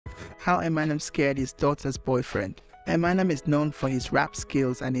How Eminem scared his daughter's boyfriend. Eminem is known for his rap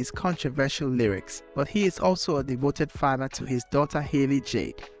skills and his controversial lyrics, but he is also a devoted father to his daughter Hailey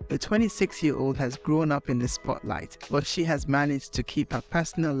Jade. The 26-year-old has grown up in the spotlight, but she has managed to keep her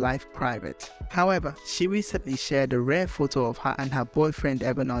personal life private. However, she recently shared a rare photo of her and her boyfriend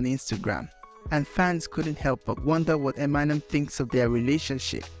Evan on Instagram, and fans couldn't help but wonder what Eminem thinks of their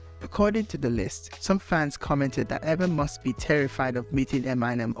relationship. According to the list, some fans commented that Evan must be terrified of meeting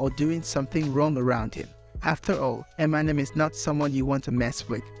Eminem or doing something wrong around him. After all, Eminem is not someone you want to mess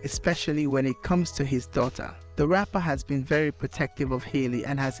with, especially when it comes to his daughter. The rapper has been very protective of Hailey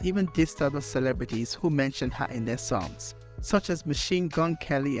and has even dissed other celebrities who mention her in their songs, such as Machine Gun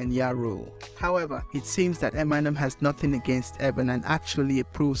Kelly and Ja Rule. However, it seems that Eminem has nothing against Evan and actually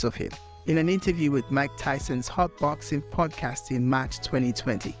approves of him. In an interview with Mike Tyson's Hot Boxing podcast in March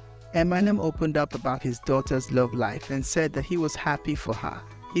 2020, Eminem opened up about his daughter's love life and said that he was happy for her.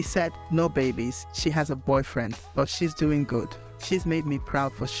 He said, "No babies, she has a boyfriend, but she's doing good. She's made me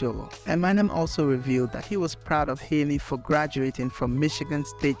proud for sure." Eminem also revealed that he was proud of Hailey for graduating from Michigan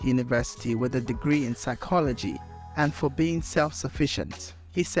State University with a degree in psychology and for being self-sufficient.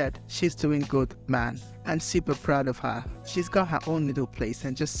 He said, "She's doing good, man, and super proud of her. She's got her own little place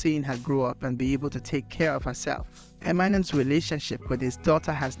and just seeing her grow up and be able to take care of herself." Eminem's relationship with his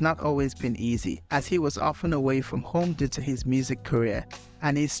daughter has not always been easy, as he was often away from home due to his music career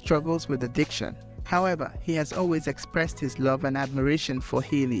and his struggles with addiction. However, he has always expressed his love and admiration for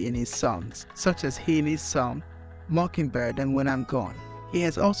Hailey in his songs, such as Hailey's song, Mockingbird and When I'm Gone. He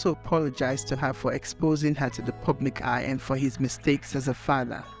has also apologized to her for exposing her to the public eye and for his mistakes as a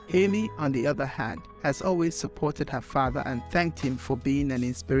father. Hailey, on the other hand, has always supported her father and thanked him for being an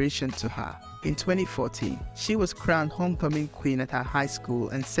inspiration to her. In 2014, she was crowned homecoming queen at her high school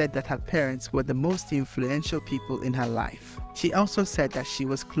and said that her parents were the most influential people in her life. She also said that she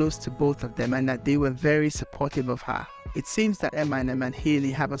was close to both of them and that they were very supportive of her. It seems that Eminem and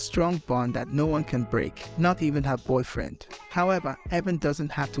Hailey have a strong bond that no one can break, not even her boyfriend. However, Evan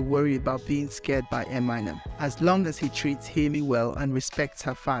doesn't have to worry about being scared by Eminem, as long as he treats Hailey well and respects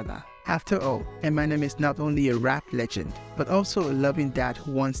her father. After all, Eminem is not only a rap legend, but also a loving dad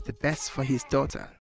who wants the best for his daughter.